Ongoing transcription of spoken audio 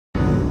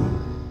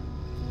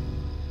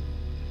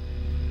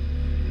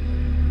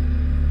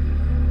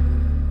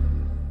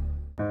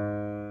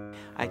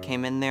I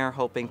came in there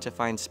hoping to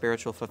find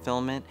spiritual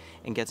fulfillment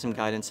and get some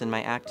guidance in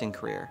my acting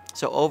career.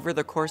 So over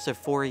the course of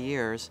 4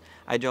 years,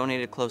 I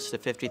donated close to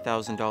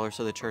 $50,000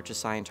 to the Church of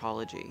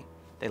Scientology.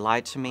 They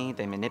lied to me,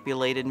 they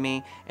manipulated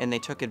me, and they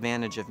took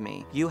advantage of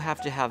me. You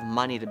have to have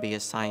money to be a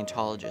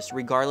Scientologist,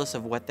 regardless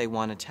of what they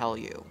want to tell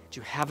you.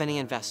 Do you have any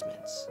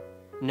investments?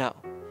 No.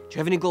 Do you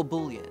have any gold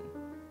bullion?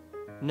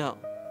 No.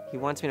 He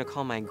wants me to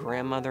call my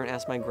grandmother and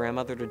ask my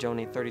grandmother to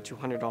donate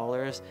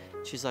 $3,200.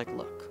 She's like,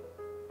 look,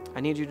 I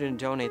need you to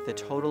donate the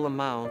total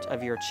amount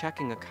of your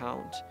checking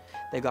account.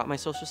 They got my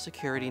social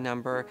security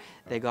number,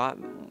 they got,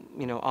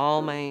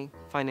 all my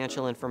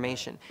financial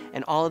information,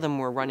 and all of them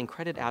were running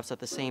credit apps at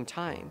the same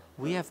time.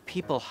 We have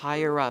people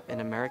higher up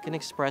in American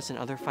Express and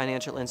other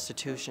financial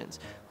institutions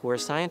who are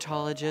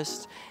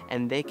Scientologists,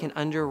 and they can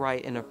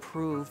underwrite and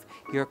approve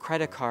your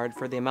credit card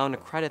for the amount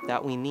of credit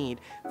that we need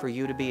for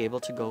you to be able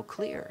to go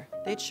clear.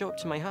 They'd show up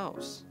to my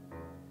house.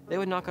 They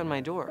would knock on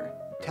my door.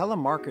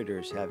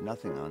 Telemarketers have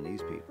nothing on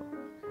these people.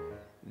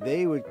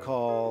 They would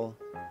call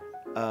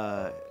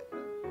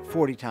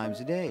 40 times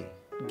a day.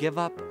 Give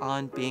up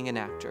on being an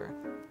actor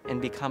and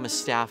become a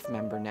staff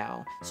member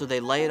now. So they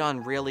lay it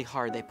on really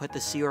hard. They put the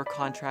CR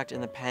contract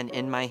and the pen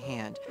in my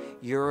hand.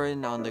 You're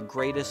in on the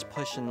greatest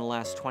push in the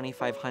last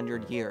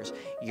 2,500 years.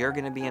 You're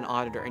gonna be an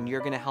auditor and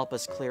you're gonna help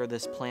us clear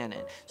this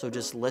planet. So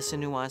just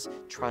listen to us,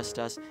 trust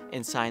us,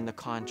 and sign the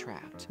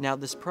contract. Now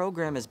this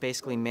program is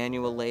basically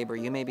manual labor.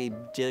 You may be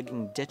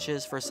digging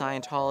ditches for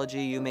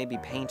Scientology, you may be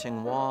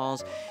painting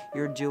walls.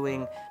 You're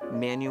doing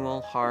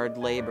manual hard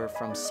labor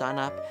from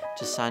sunup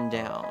to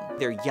sundown.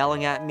 They're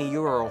yelling at me,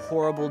 you are a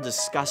horrible,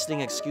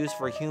 disgusting excuse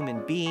for a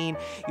human being.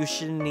 You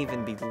shouldn't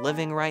even be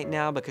living right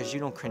now because you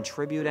don't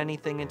contribute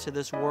anything into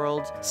this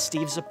world.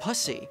 Steve's a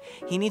pussy.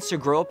 He needs to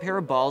grow a pair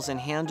of balls and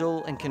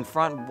handle and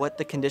confront what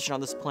the condition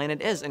on this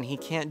planet is, and he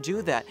can't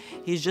do that.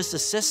 He's just a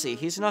sissy.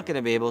 He's not going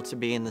to be able to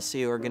be in the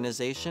C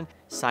organization.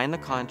 Sign the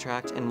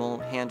contract and we'll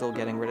handle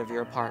getting rid of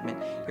your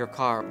apartment, your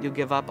car. You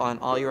give up on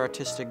all your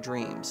artistic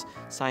dreams.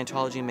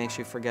 Scientology makes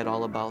you forget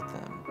all about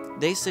them.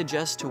 They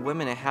suggest to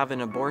women to have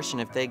an abortion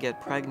if they get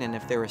pregnant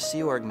if they're a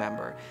Sea Org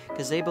member,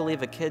 because they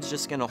believe a kid's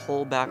just going to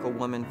hold back a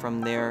woman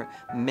from their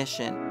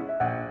mission.